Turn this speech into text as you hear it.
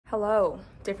Hello,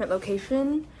 different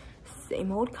location,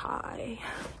 same old Kai.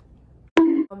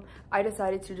 I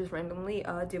decided to just randomly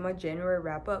do my January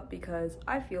wrap up because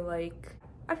I feel like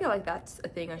that's a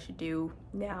thing I should do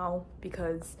now,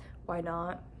 because why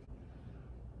not?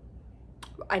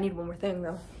 I need one more thing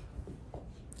though.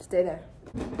 Stay there.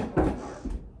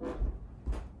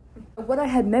 What I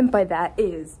had meant by that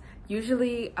is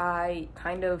usually I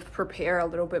kind of prepare a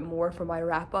little bit more for my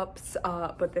wrap-ups,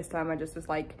 but this time I just was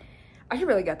like, I should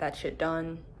really get that shit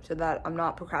done so that I'm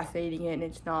not procrastinating it and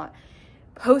it's not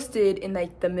posted in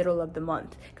like the middle of the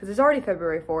month, because it's already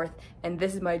February 4th and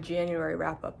this is my January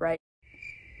wrap-up, right?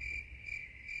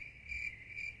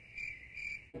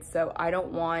 So I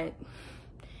don't want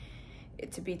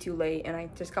it to be too late, and I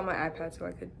just got my iPad so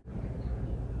I could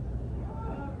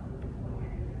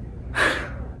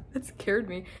that scared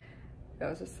me. That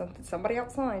was just somebody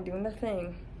outside doing their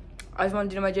thing. I just want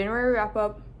to do my January wrap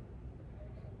up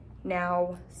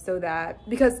now, so that,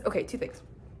 because, okay, two things.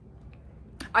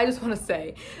 I just want to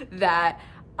say that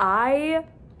I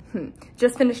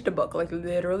just finished a book, like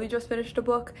literally just finished a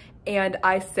book, and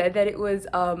I said that it was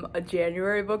a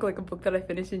January book, like a book that I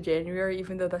finished in January,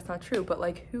 even though that's not true, but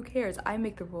like who cares? I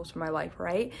make the rules for my life,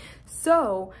 right?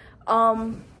 So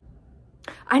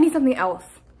I need something else.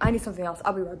 I'll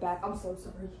be right back. I'm so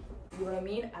sorry. You know what I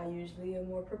mean? I usually am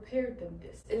more prepared than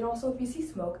this. And also, if you see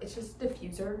smoke, it's just a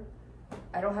diffuser.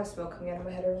 I don't have smoke coming out of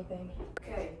my head or anything.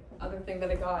 Okay, other thing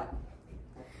that I got.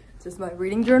 This is my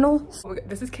reading journal. Oh my God,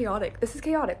 this is chaotic. This is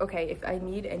chaotic. Okay, if I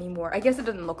need any more, I guess it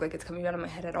doesn't look like it's coming out of my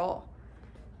head at all.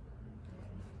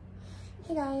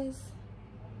 Hey guys.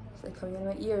 It's like coming out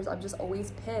of my ears. I'm just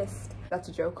always pissed. That's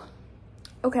a joke.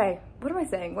 Okay, what am I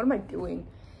saying? What am I doing?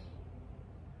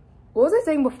 What was I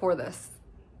saying before this?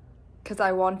 Because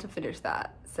I wanted to finish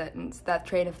that sentence, that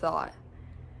train of thought.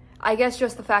 I guess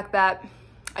just the fact that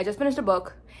I just finished a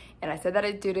book and I said that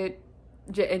I did it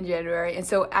in January, and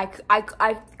so I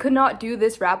could not do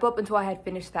this wrap up until I had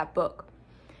finished that book.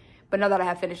 But now that I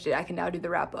have finished it, I can now do the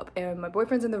wrap up. And my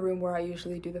boyfriend's in the room where I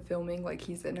usually do the filming, like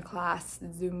he's in a class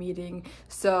Zoom meeting,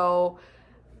 so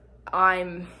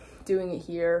I'm doing it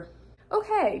here.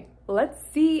 Okay, let's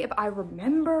see if I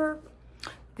remember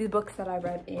the books that I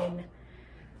read in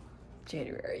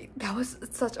January. That was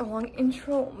such a long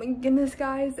intro. Oh my goodness,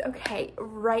 guys. Okay,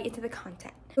 right into the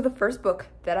content. So the first book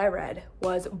that I read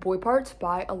was Boy Parts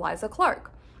by Eliza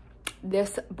Clark.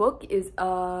 This book is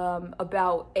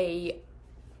about a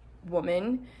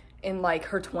woman in like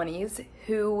her 20s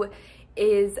who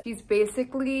is, she's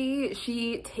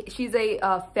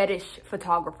a fetish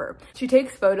photographer. She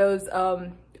takes photos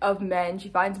of men. She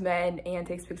finds men and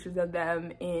takes pictures of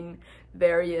them in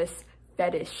various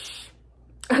fetish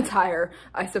attire,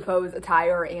 I suppose,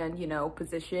 attire and, you know,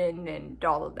 position and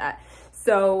all of that.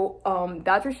 So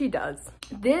that's what she does.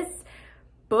 This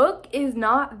book is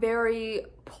not very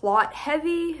plot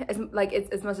heavy, as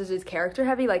much as it's character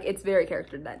heavy. Like, it's very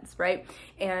character dense, right?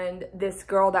 And this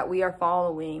girl that we are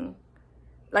following,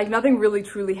 like, nothing really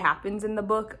truly happens in the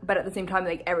book, but at the same time,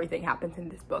 like, everything happens in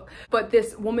this book. But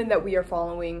this woman that we are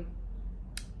following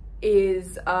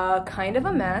is kind of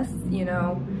a mess, you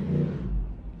know.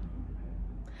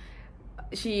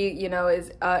 She, you know, is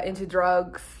into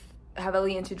drugs,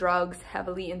 heavily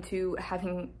into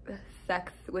having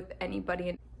sex with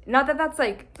anybody. Not that that's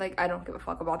like I don't give a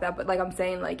fuck about that, but like I'm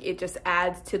saying, like, it just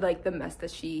adds to like the mess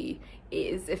that she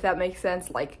is, if that makes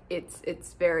sense. Like,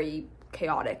 it's very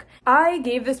chaotic. I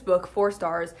gave this book 4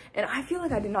 stars, and I feel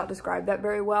like I did not describe that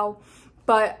very well,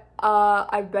 but I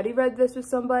already read this with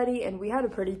somebody and we had a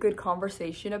pretty good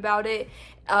conversation about it,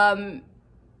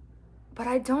 but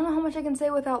I don't know how much I can say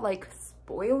without like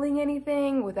spoiling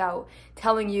anything, without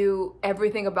telling you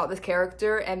everything about this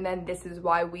character, and then this is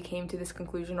why we came to this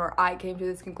conclusion, or I came to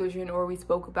this conclusion, or we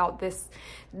spoke about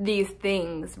these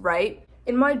things, right?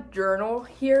 In my journal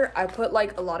here, I put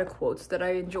like a lot of quotes that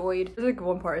I enjoyed. There's like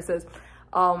one part, it says,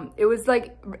 it was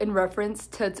like in reference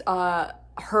to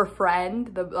her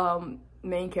friend, the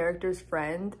main character's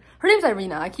friend. Her name's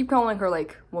Irina. I keep calling her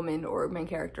like woman or main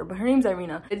character, but her name's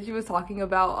Irina. And she was talking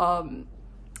about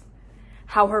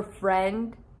how her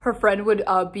friend would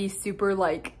be super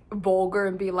like vulgar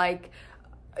and be like,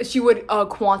 she would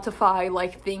quantify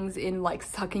like things in like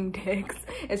sucking dicks,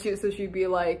 and so she'd be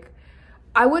like,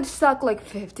 I would suck like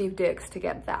 50 dicks to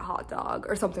get that hot dog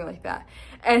or something like that.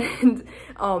 And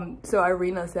so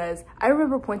Irina says, I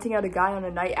remember pointing out a guy on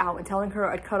a night out and telling her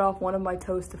I'd cut off one of my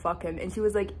toes to fuck him. And she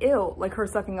was like, ew, like her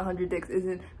sucking 100 dicks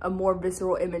isn't a more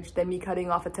visceral image than me cutting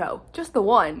off a toe. Just the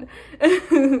one.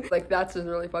 Like, that's just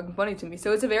really fucking funny to me.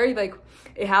 So it's a very, like,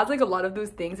 it has like a lot of those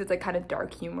things. It's like kind of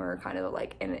dark humor, kind of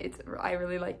like, and I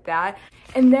really like that.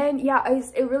 And then, yeah,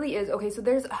 it really is. Okay, so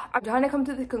I'm trying to come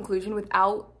to the conclusion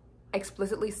without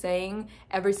explicitly saying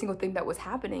every single thing that was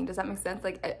happening. Does that make sense?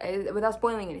 Like, without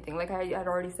spoiling anything, like I had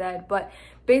already said. But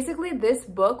basically this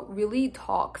book really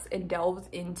talks and delves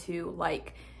into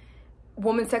like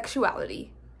woman's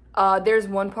sexuality. There's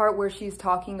one part where she's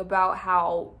talking about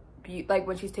how like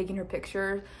when she's taking her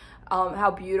pictures,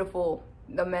 how beautiful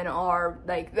the men are,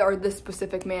 like, or this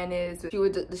specific man is. She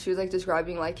was like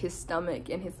describing like his stomach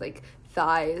and his like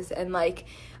thighs, and like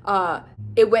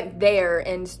it went there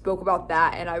and spoke about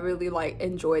that, and I really like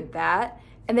enjoyed that.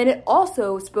 And then it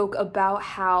also spoke about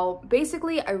how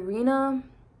basically Irina,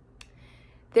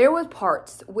 there was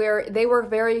parts where they were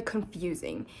very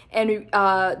confusing, and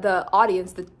the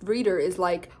audience, the reader, is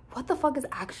like, what the fuck is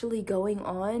actually going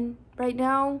on right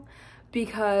now?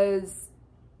 Because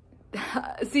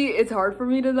see, it's hard for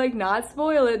me to like not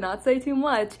spoil it, not say too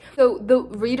much. So the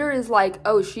reader is like,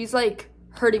 oh, she's like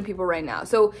hurting people right now.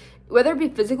 So whether it be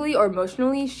physically or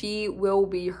emotionally, she will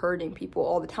be hurting people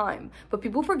all the time. But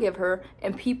people forgive her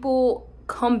and people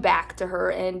come back to her,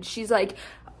 and she's like,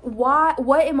 what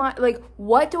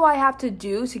do I have to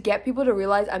do to get people to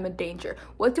realize I'm a danger?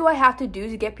 What do I have to do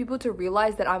to get people to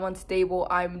realize that I'm unstable?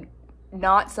 I'm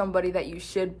not somebody that you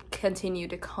should continue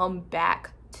to come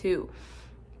back to.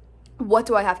 What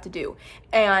do I have to do?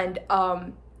 And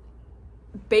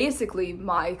basically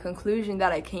my conclusion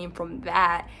that I came from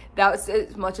that was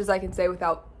as much as I can say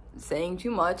without saying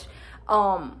too much,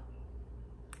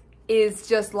 is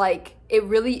just like, it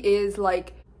really is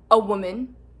like a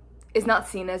woman is not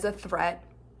seen as a threat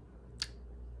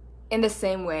in the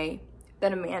same way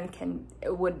that a man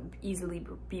would easily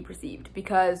be perceived,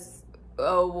 because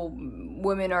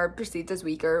women are perceived as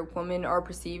weaker, women are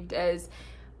perceived as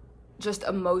just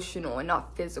emotional and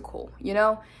not physical, you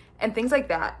know, and things like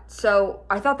that. So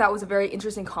I thought that was a very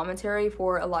interesting commentary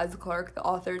for Eliza Clark, the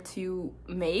author, to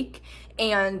make,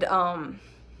 and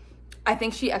I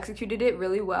think she executed it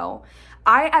really well.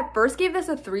 I at first gave this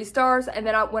a 3 stars, and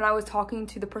then when I was talking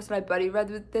to the person I buddy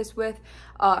read this with,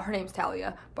 her name's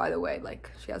Talia, by the way,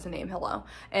 like, she has a name, hello.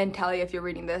 And Talia, if you're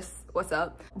reading this, what's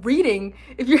up?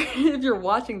 If you're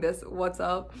watching this, what's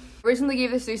up? Originally gave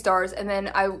this 3 stars, and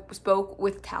then I spoke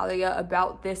with Talia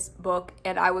about this book,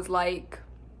 and I was like,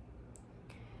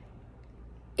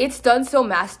 it's done so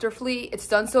masterfully, it's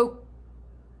done so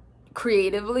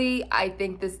creatively. I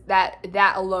think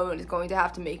that alone is going to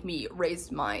have to make me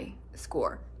raise my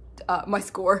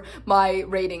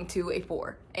rating to a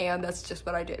 4, and that's just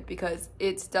what I did, because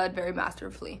it's done very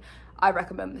masterfully. I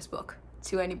recommend this book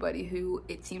to anybody who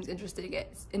it seems interested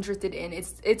in.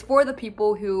 It's for the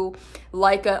people who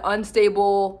like an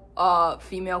unstable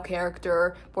female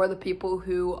character, for the people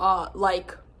who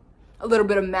like a little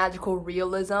bit of magical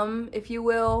realism, if you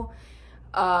will,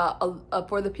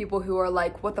 for the people who are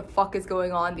like, what the fuck is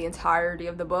going on the entirety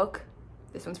of the book.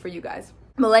 This one's for you guys.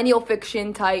 Millennial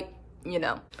fiction type, you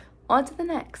know. On to the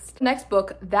next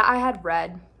book that I had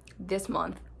read this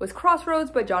month was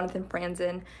Crossroads by Jonathan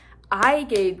Franzen. I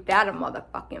gave that a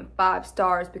motherfucking 5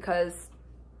 stars because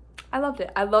I loved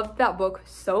it. I loved that book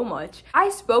so much. I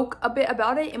spoke a bit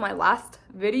about it in my last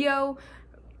video.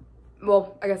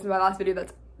 Well, I guess in my last video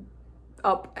that's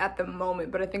up at the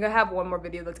moment, but I think I have one more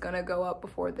video that's gonna go up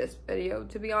before this video,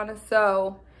 to be honest.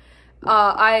 So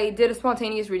I did a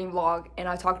spontaneous reading vlog, and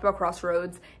I talked about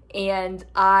Crossroads, and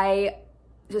I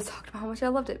just talked about how much I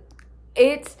loved it.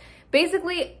 It's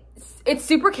basically, it's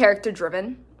super character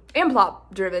driven and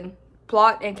plot driven,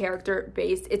 plot and character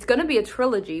based. It's gonna be a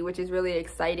trilogy, which is really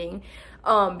exciting,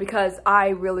 because I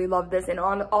really love this. And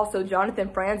also Jonathan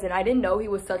Franzen, I didn't know he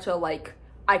was such a like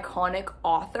iconic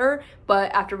author,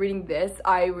 but after reading this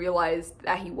I realized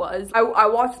that he was. I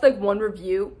watched like one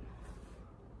review.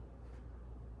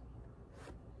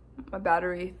 My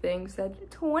battery thing said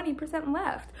 20%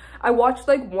 left. I watched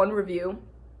like one review,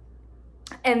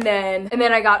 and then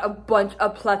I got a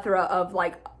plethora of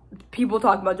like people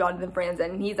talking about Jonathan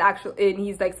Franzen, and he's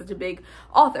like such a big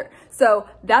author. So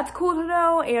that's cool to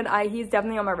know, and he's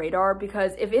definitely on my radar,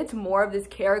 because if it's more of this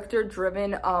character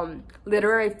driven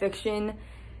literary fiction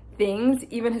things,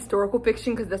 even historical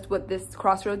fiction, because that's what this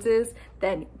Crossroads is,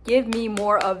 then give me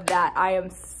more of that. I am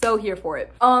so here for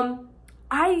it.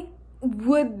 I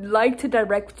would like to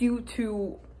direct you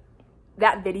to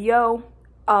that video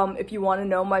if you want to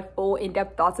know my full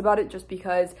in-depth thoughts about it, just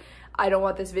because I don't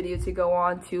want this video to go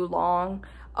on too long.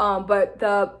 But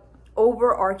the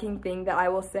overarching thing that I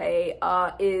will say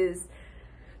is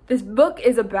this book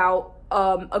is about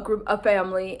a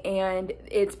family, and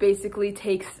it's basically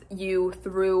takes you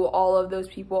through all of those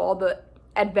people, all the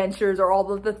adventures or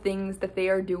all of the things that they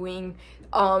are doing.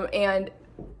 And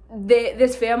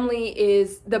this family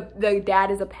is, the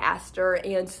dad is a pastor,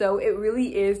 and so it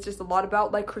really is just a lot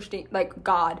about like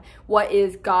God. What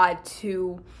is God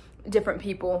to different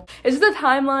people? It's just a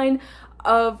timeline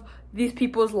of these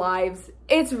people's lives.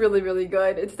 It's really, really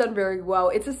good. It's done very well.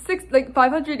 It's a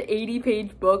 580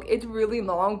 page book. It's really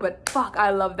long, but fuck,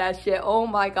 I love that shit. Oh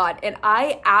my god. And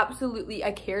I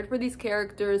cared for these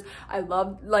characters. I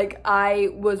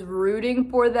was rooting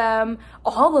for them,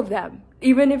 all of them.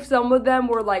 Even if some of them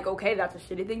were like, okay, that's a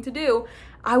shitty thing to do,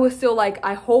 I was still like,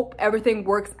 I hope everything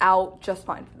works out just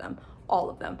fine for them. All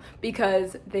of them,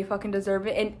 because they fucking deserve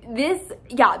it. And this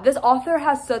author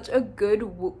has such a good,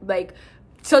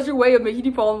 such a way of making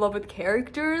you fall in love with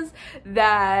characters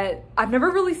that I've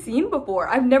never really seen before.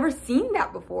 I've never seen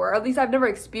that before, or at least I've never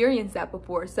experienced that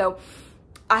before. So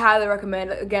I highly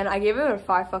recommend it. Again, I gave it a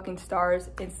 5 fucking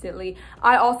stars instantly.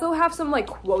 I also have some like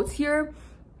quotes here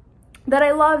that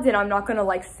I loved, and I'm not gonna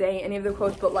like say any of the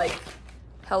quotes, but like,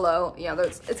 hello, yeah,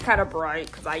 it's kind of bright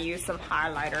because I used some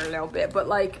highlighter a little bit, but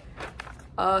like,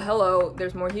 hello,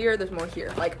 there's more here, there's more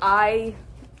here. Like, I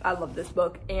love this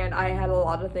book, and I had a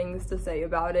lot of things to say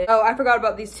about it. Oh, I forgot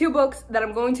about these 2 books that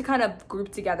I'm going to kind of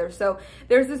group together. So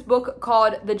there's this book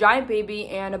called The Giant Baby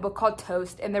and a book called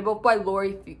Toast, and they're both by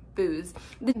Lori Foos.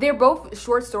 They're both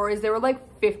short stories. They were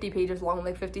like 50 pages long,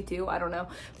 like 52, I don't know.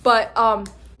 But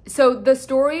so the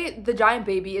story, The Giant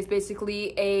Baby, is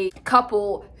basically a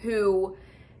couple who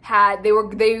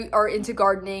they are into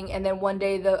gardening, and then one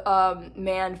day the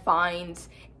man finds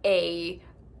a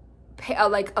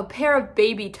pair of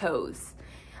baby toes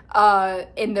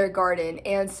in their garden,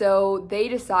 and so they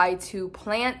decide to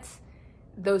plant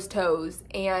those toes.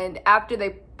 And after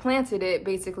they planted it,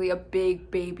 basically a big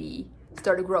baby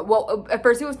started growing. Well, at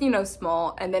first it was, you know,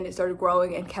 small, and then it started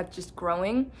growing and kept just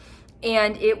growing.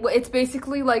 And it's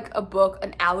basically like a book,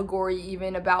 an allegory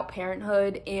even about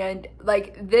parenthood. And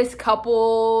like this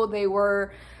couple, they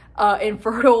were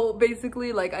infertile,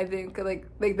 basically. Like, I think like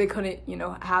they couldn't, you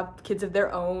know, have kids of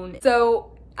their own.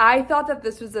 So I thought that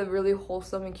this was a really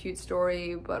wholesome and cute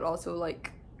story, but also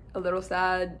like a little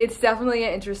sad. It's definitely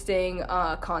an interesting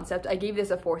concept. I gave this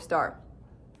a 4 star.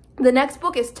 The next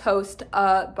book is Toast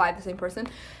by the same person,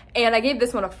 and I gave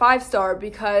this one a 5 star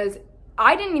because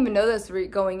I didn't even know this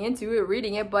going into it,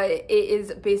 reading it, but it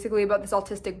is basically about this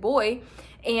autistic boy,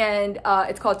 and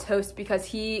it's called Toast because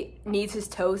he needs his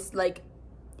toast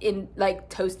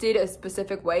toasted a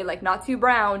specific way, like not too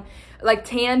brown, like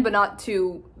tan but not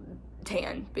too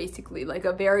tan, basically like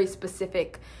a very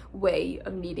specific way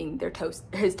of needing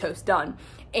his toast done.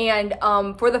 And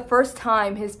for the first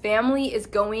time, his family is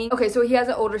going, okay, so he has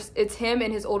it's him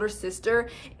and his older sister,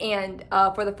 and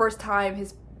for the first time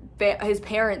his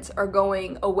parents are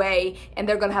going away, and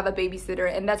they're gonna have a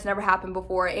babysitter, and that's never happened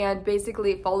before. And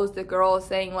basically it follows the girl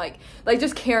saying like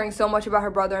just caring so much about her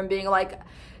brother, and being like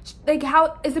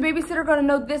how is the babysitter gonna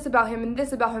know this about him and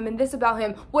this about him and this about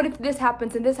him? What if this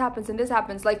happens and this happens and this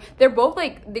happens? Like, they're both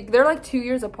like they're like 2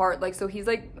 years apart, like, so he's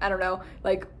like, I don't know,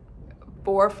 like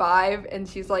 4 or 5, and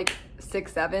she's like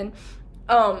 6, 7.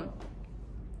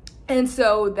 And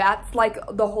so that's like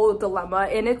the whole dilemma,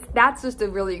 and that's just a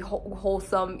really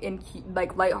wholesome and cute,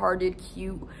 like lighthearted,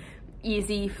 cute,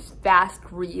 easy, fast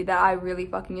read that I really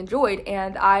fucking enjoyed.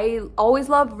 And I always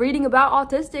love reading about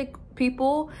autistic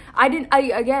people. I did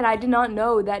not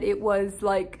know that it was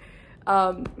like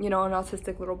you know, an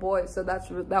autistic little boy, so that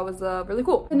was really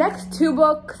cool. The next 2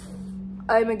 books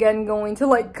I'm again going to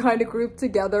like kind of group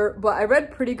together, but I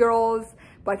read Pretty Girls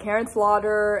by Karen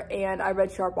Slaughter, and I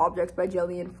read Sharp Objects by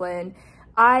Gillian Flynn.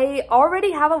 I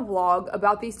already have a vlog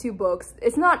about these 2 books.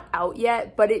 It's not out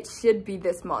yet, but it should be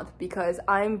this month because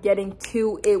I'm getting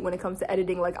to it when it comes to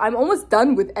editing. Like, I'm almost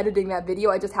done with editing that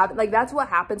video. I just haven't, like, that's what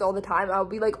happens all the time. I'll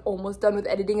be like almost done with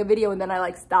editing a video, and then I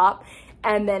like stop,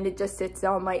 and then it just sits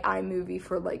on my iMovie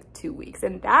for like 2 weeks.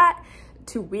 And that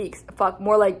 2 weeks, fuck,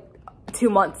 more like 2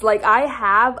 months. Like, I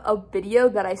have a video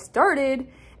that I started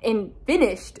and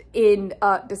finished in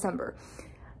December,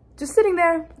 just sitting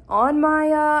there on my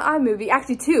iMovie.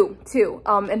 Actually, two,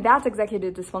 and that's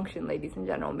executive dysfunction, ladies and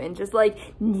gentlemen. Just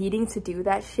like needing to do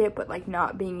that shit, but like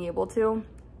not being able to.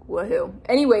 Woohoo.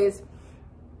 Anyways,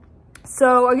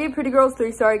 So I gave Pretty Girls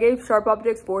 3-star, I gave Sharp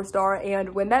Objects 4-star,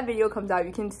 and when that video comes out,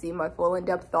 you can see my full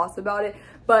in-depth thoughts about it.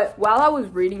 But while I was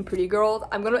reading Pretty Girls,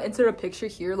 I'm gonna insert a picture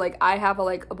here. Like, I have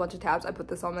a bunch of tabs. I put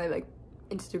this on my like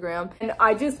Instagram, and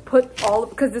I just put all,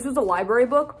 because this is a library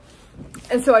book,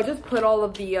 and so I just put all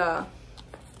of the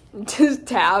just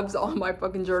tabs on my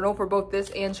fucking journal for both this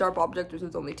and Sharp Objects, which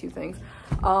is only 2 things.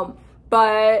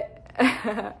 But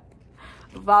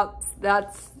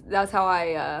that's how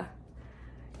I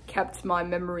kept my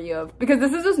memory of, because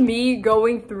this is just me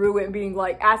going through it and being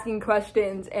like asking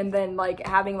questions and then like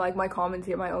having like my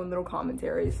commentary, my own little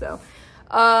commentary. So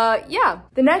yeah,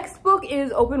 the next book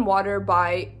is Open Water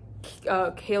by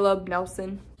Caleb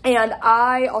Nelson, and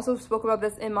I also spoke about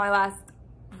this in my last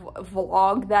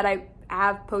vlog that I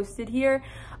have posted here,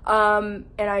 and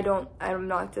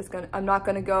I'm not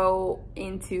gonna go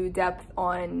into depth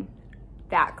on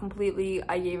that completely.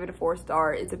 I gave it a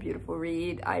 4-star. It's a beautiful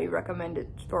read. I recommend it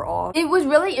for all. It was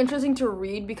really interesting to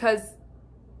read because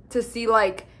to see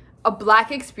like a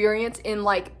Black experience in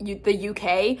like the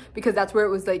UK, because that's where it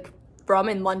was like from,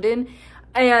 in London,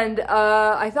 and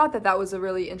I thought that was a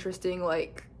really interesting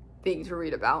like thing to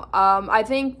read about. I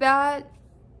think that,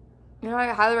 you know,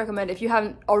 I highly recommend it if you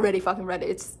haven't already fucking read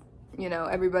it. It's, you know,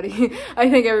 everybody, I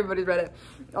think everybody's read it.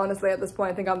 Honestly, at this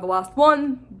point, I think I'm the last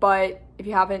one, but if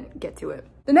you haven't, get to it.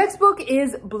 The next book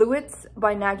is Bluets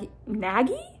by Maggie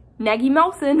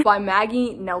Nelson, by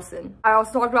Maggie Nelson. I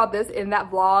also talked about this in that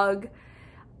vlog.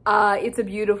 It's a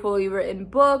beautifully written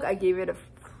book. I gave it a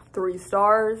 3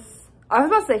 stars. I was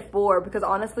about to say 4 because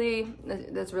honestly,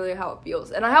 that's really how it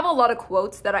feels. And I have a lot of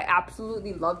quotes that I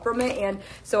absolutely love from it, and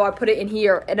so I put it in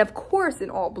here. And of course, in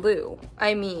all blue.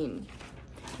 I mean,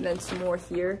 and then some more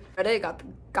here. Read it,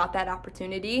 got that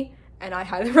opportunity, and I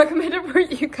highly recommend it for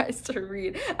you guys to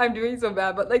read. I'm doing so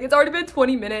bad, but like it's already been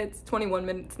 20 minutes, 21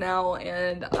 minutes now,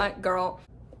 and girl,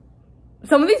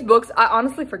 some of these books I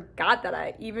honestly forgot that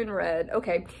I even read.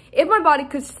 Okay, If My Body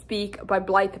Could Speak by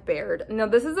Blythe Baird. Now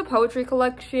this is a poetry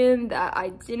collection that I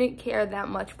didn't care that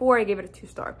much for. I gave it a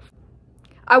 2-star.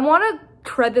 I want to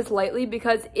tread this lightly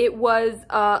because it was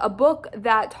a book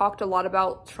that talked a lot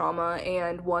about trauma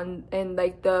and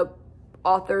like the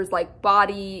author's like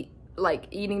body, like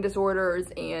eating disorders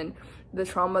and the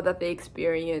trauma that they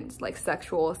experienced, like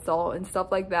sexual assault and stuff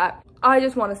like that. I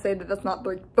just want to say that that's not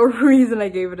like the reason I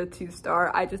gave it a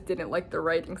 2-star. I just didn't like the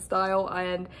writing style,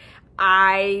 and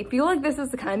I feel like this is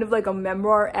kind of like a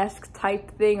memoir-esque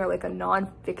type thing, or like a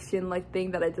non-fiction like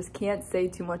thing that I just can't say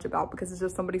too much about because it's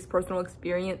just somebody's personal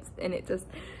experience, and it just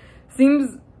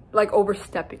seems like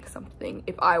overstepping something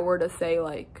if I were to say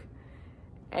like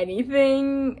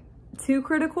anything too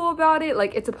critical about it.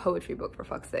 Like, it's a poetry book, for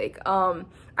fuck's sake.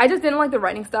 I just didn't like the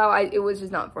writing style. It was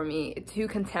just not for me. It's too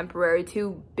contemporary,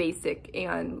 too basic,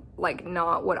 and like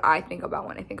not what I think about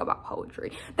when I think about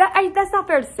poetry. That's not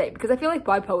fair to say, because I feel like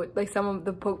by poet, like some of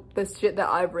the shit that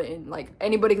I've written, like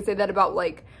anybody could say that about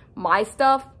like my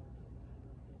stuff.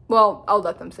 Well, I'll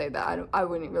let them say that. I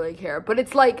wouldn't really care. But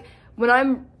it's like when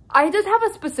I just have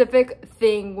a specific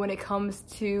thing when it comes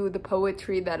to the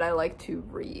poetry that I like to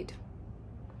read.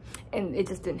 And it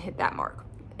just didn't hit that mark.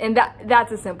 And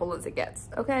that's as simple as it gets,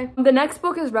 okay? The next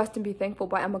book is Rest and Be Thankful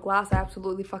by Emma Glass. I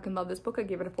absolutely fucking love this book. I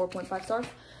gave it a 4.5 stars.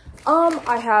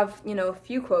 I have, you know, a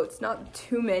few quotes, not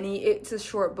too many. It's a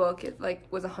short book. It like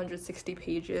was 160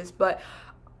 pages, but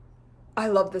I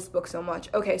love this book so much.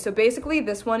 Okay, so basically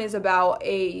this one is about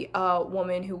a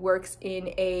woman who works in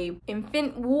a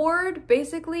infant ward,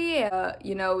 basically.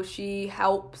 You know, she's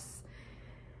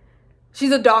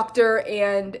a doctor,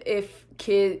 and if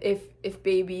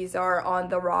babies are on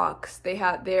the rocks,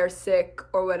 they're sick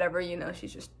or whatever, you know, she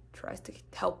just tries to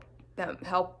help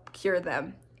cure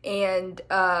them. And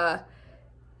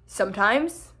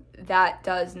sometimes that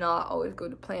does not always go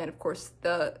to plan. Of course,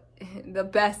 the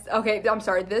best, okay, I'm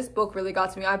sorry, this book really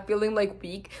got to me. I'm feeling like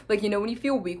weak, like, you know, when you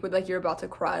feel weak with like you're about to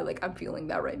cry, like I'm feeling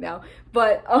that right now.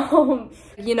 But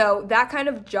you know, that kind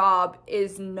of job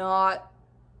is not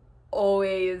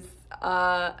always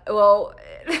well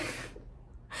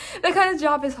that kind of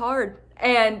job is hard,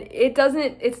 and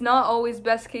it's not always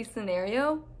best case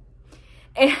scenario,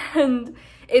 and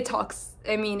it talks,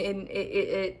 I mean,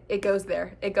 it goes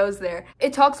there.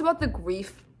 It talks about the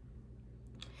grief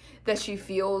that she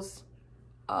feels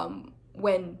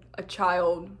when a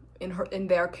child in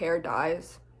their care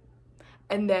dies,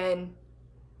 and then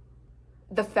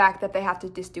the fact that they have to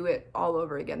just do it all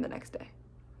over again the next day,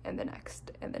 and the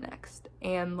next, and the next,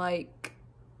 and like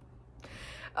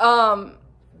I'm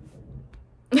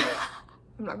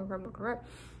not gonna cry.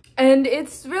 And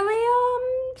it's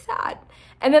really sad.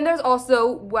 And then there's also,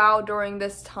 while during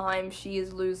this time she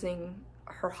is losing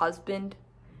her husband,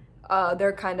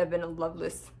 They're kind of in a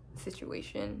loveless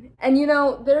situation. And you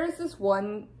know, there's this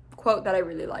one quote that I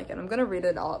really like, and I'm gonna read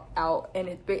it all out, and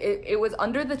it was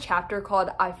under the chapter called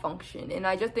I Function, and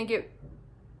I just think it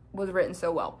was written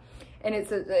so well. And it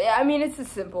says, I mean, it's a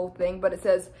simple thing, but it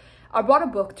says, I bought a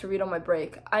book to read on my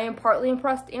break. I am partly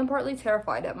impressed and partly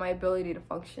terrified at my ability to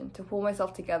function, to pull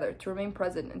myself together, to remain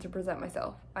present, and to present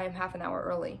myself. I am half an hour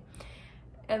early.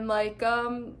 And like,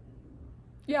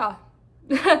 yeah.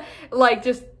 Like,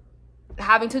 just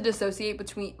having to dissociate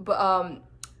between,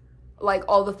 like,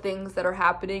 all the things that are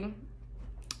happening.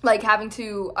 Like, having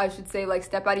to, I should say, like,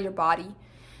 step out of your body,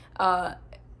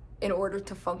 in order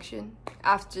to function,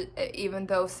 after, even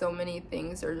though so many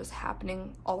things are just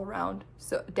happening all around.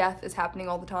 So death is happening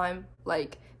all the time.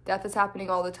 Like, death is happening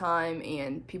all the time,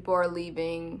 and people are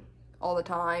leaving all the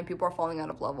time. People are falling out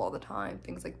of love all the time,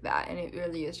 things like that. And it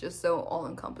really is just so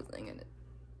all-encompassing, and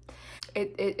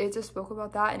it just spoke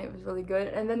about that, and it was really good.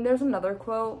 And then there's another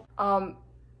quote.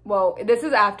 Well, this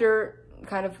is after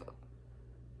kind of,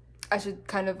 I should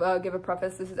kind of give a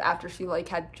preface. This is after she like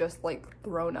had just like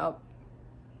grown up.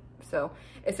 So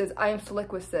it says, I am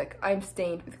slick with sick. I am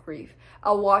stained with grief.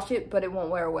 I'll wash it, but it won't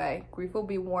wear away. Grief will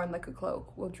be worn like a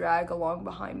cloak, will drag along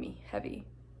behind me, heavy.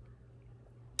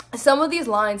 Some of these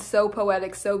lines, so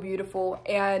poetic, so beautiful,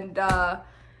 and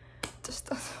just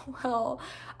does well.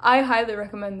 I highly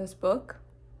recommend this book.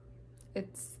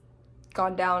 It's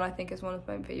gone down, I think, as one of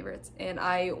my favorites, and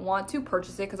I want to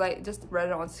purchase it because I just read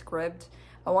it on Scribd.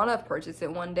 I want to purchase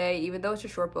it one day, even though it's a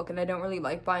short book, and I don't really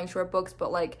like buying short books,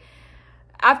 but like,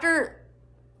 after,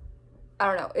 I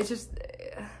don't know, it's just,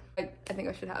 I think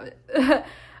I should have it.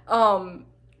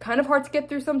 Kind of hard to get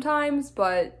through sometimes,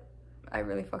 but I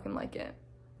really fucking like it.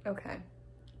 Okay,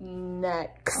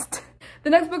 next. The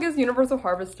next book is Universal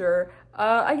Harvester.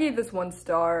 I gave this 1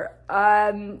 star.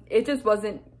 It just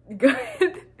wasn't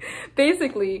good.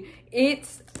 Basically, it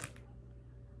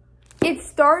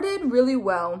started really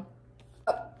well,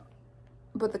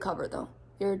 but the cover though,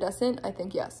 iridescent, I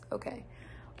think, yes, okay.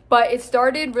 But it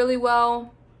started really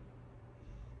well,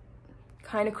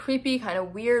 kind of creepy, kind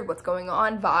of weird, what's going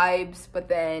on vibes, but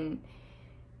then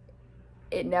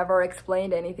it never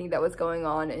explained anything that was going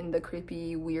on, and the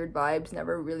creepy, weird vibes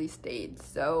never really stayed.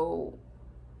 So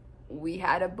we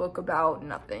had a book about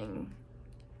nothing,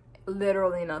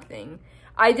 literally nothing.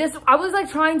 I was like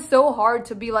trying so hard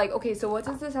to be like, okay, so what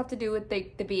does this have to do with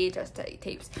the VHS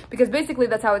tapes? Because basically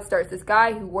that's how it starts. This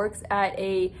guy who works at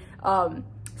a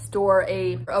store,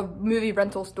 a movie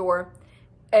rental store,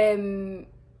 and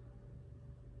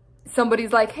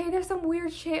somebody's like, hey, there's some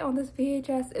weird shit on this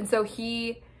VHS, and so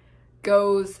he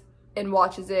goes and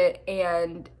watches it,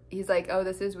 and he's like, oh,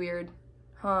 this is weird,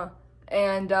 huh?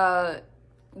 And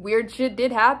weird shit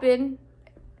did happen,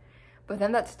 but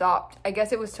then that stopped. I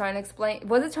guess it was trying to explain.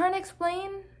 Was it trying to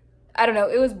explain? I don't know.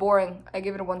 It was boring. I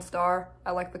gave it a 1 star.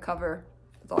 I like the cover.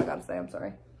 That's all I gotta say. I'm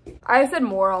sorry. I said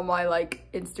more on my like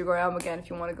Instagram. Again, if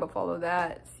you want to go follow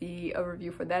that, see a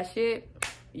review for that shit,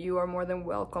 you are more than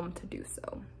welcome to do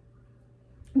so.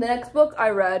 The next book I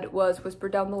read was Whisper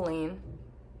Down the Lane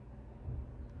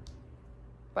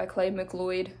by Clay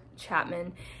McLeod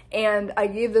Chapman, and I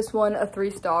gave this one a 3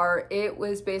 star. It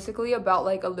was basically about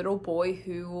like a little boy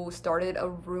who started a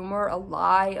rumor, a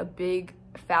lie, a big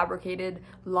fabricated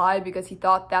lie, because he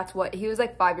thought that's what, he was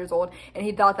like 5 years old, and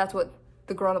he thought that's what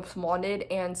the grown-ups wanted,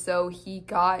 and so he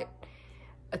got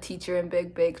a teacher in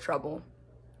big trouble,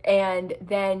 and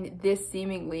then this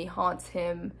seemingly haunts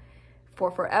him for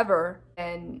forever.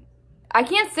 And I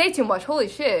can't say too much, holy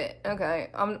shit. Okay,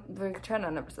 I'm trying to,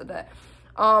 I never said that.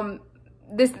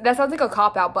 That sounds like a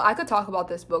cop-out, but I could talk about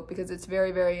this book because it's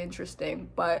very interesting,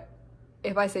 but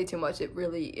if I say too much, it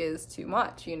really is too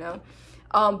much, you know?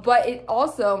 But it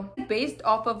also based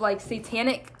off of like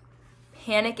satanic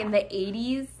panic in the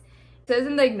 80s. It says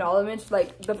in the acknowledgments,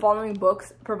 like, the following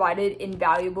books provided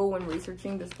invaluable when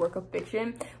researching this work of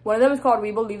fiction. One of them is called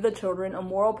We Believe the Children, A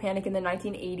Moral Panic in the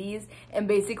 1980s. And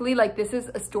basically, like, this is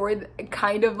a story,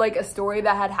 kind of like a story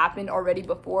that had happened already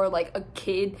before. Like, a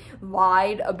kid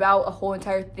lied about a whole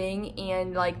entire thing,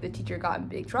 and, like, the teacher got in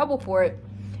big trouble for it.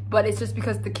 But it's just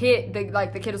because the kid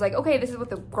was like, okay, this is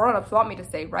what the grown-ups want me to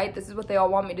say, right? This is what they all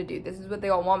want me to do. This is what they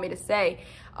all want me to say.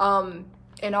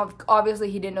 And obviously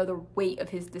he didn't know the weight of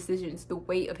his decisions, the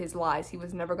weight of his lies. He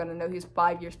was never gonna know he was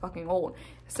 5 years fucking old.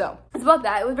 So it's about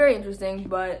that. It was very interesting,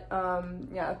 but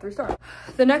yeah, 3 stars.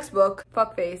 The next book,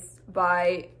 Fuckface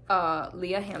by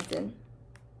Leah Hampton.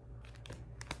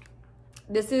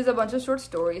 This is a bunch of short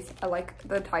stories. I like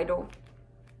the title,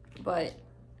 but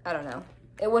I don't know.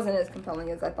 It wasn't as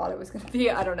compelling as I thought it was gonna be.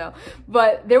 I don't know.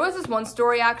 But there was this one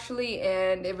story actually,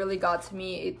 and it really got to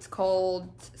me. It's called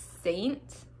Saint.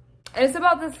 And it's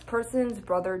about this person's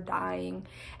brother dying.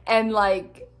 And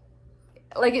like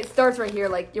it starts right here,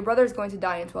 like, your brother is going to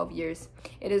die in 12 years.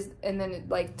 It is, and then it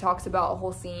like talks about a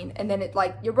whole scene. And then it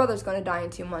like, your brother's going to die in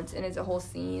 2 months, and it's a whole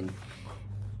scene.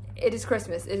 It is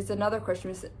Christmas. It is another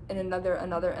Christmas, and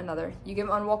another. You give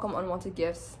unwelcome, unwanted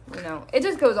gifts, you know. It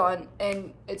just goes on,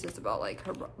 and it's just about like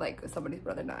somebody's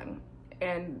brother dying.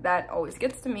 And that always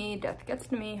gets to me. Death gets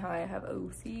to me. Hi, I have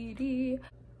OCD.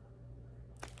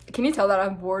 Can you tell that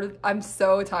I'm bored? I'm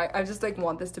so tired. I just like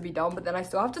want this to be done, but then I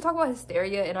still have to talk about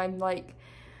Hysteria, and I'm like,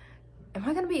 am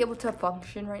I gonna be able to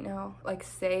function right now? Like,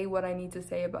 say what I need to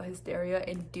say about Hysteria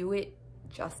and do it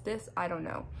justice? I don't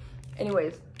know.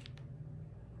 Anyways,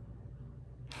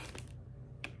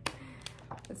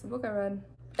 that's the book I read.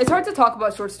 It's hard to talk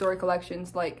about short story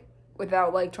collections like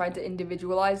without like trying to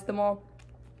individualize them all.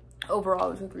 Overall,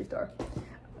 it was a 3-star.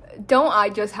 Don't I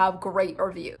just have great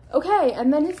reviews? Okay,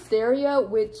 and then Hysteria,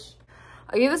 which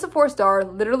I gave this a 4-star.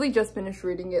 Literally just finished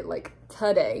reading it like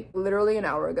today, literally an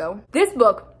hour ago. This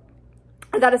book,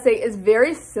 I gotta say, is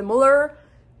very similar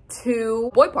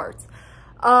to Boy Parts.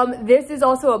 This is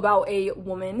also about a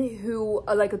woman who,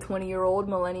 like a 20-year-old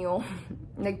millennial,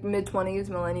 like mid-20s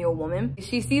millennial woman.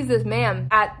 She sees this man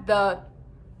at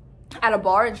a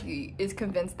bar, and she is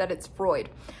convinced that it's Freud.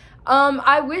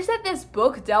 I wish that this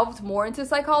book delved more into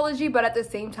psychology, but at the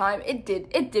same time, it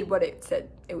did what it said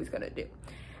it was gonna do.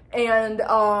 And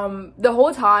the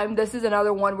whole time, this is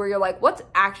another one where you're like, what's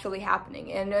actually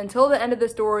happening? And until the end of the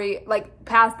story, like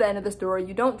past the end of the story,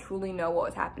 you don't truly know what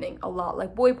was happening. A lot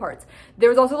like Boy Parts.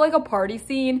 There's also like a party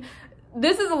scene.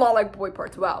 This is a lot like Boy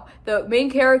Parts. Wow. The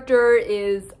main character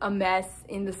is a mess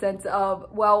in the sense of,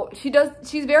 well,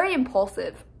 she's very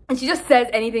impulsive. And she just says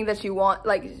anything that she wants,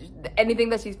 like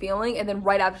anything that she's feeling, and then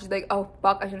right after she's like, oh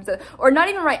fuck, I shouldn't have said it. Or not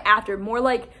even right after, more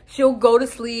like she'll go to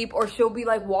sleep, or she'll be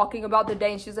like walking about the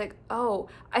day and she's like, oh,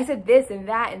 I said this and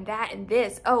that and that and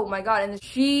this, oh my god. And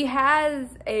she has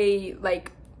a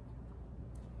like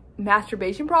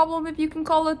masturbation problem, if you can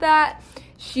call it that.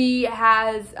 She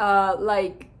has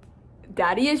like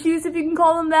daddy issues, if you can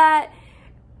call them that.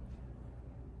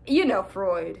 You know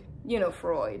Freud. You know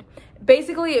Freud.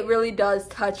 Basically, it really does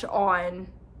touch on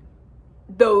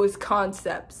those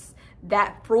concepts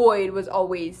that Freud was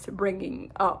always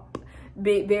bringing up.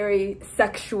 Very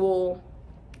sexual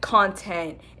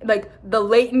content, like the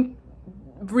latent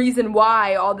reason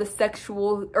why all the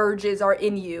sexual urges are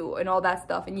in you and all that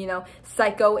stuff. And, you know,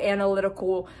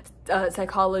 psychoanalytical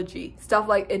psychology, stuff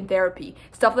like in therapy,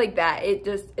 stuff like that.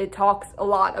 It talks a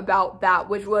lot about that,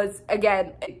 which was,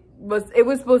 again, it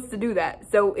was supposed to do that.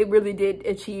 So it really did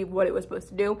achieve what it was supposed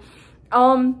to do.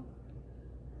 I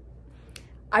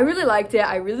really liked it.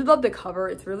 I really loved the cover.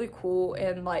 It's really cool,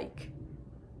 and like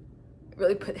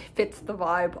really fits the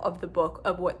vibe of the book,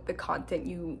 of what the content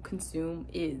you consume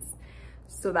is.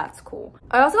 So that's cool.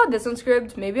 I also got this on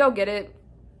Scribd. Maybe I'll get it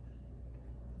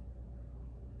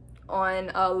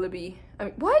on Libby. I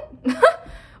mean, what?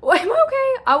 What, am I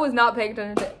okay? I was not paying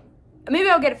attention to it. Maybe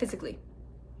I'll get it physically,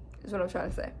 is what I'm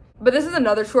trying to say. But this is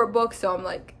another short book, so I'm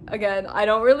like, again, I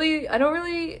don't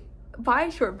really buy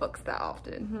short books that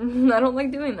often. I don't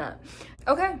like doing that.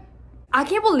 Okay. I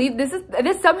can't believe this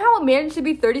somehow managed to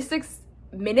be 36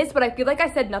 minutes, but I feel like I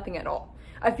said nothing at all.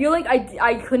 I feel like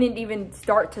I couldn't even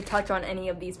start to touch on any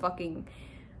of these fucking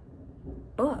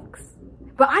books.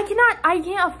 But I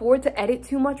can't afford to edit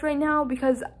too much right now,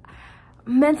 because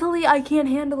mentally I can't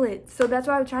handle it. So that's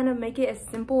why I'm trying to make it as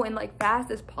simple and like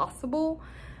fast as possible.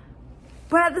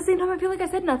 But at the same time, I feel like I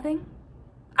said nothing.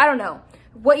 I don't know.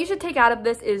 What you should take out of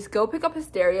this is go pick up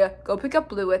Hysteria, go pick up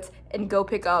Bluets, and go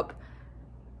pick up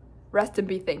Rest and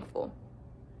Be Thankful.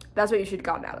 That's what you should have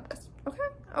gotten out of this. Okay?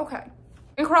 Okay.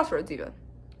 And Crossroads even,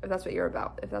 if that's what you're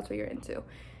about, if that's what you're into.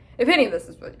 If any of this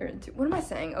is what you're into. What am I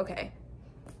saying? Okay.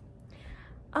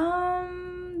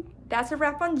 That's a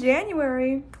wrap on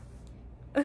January.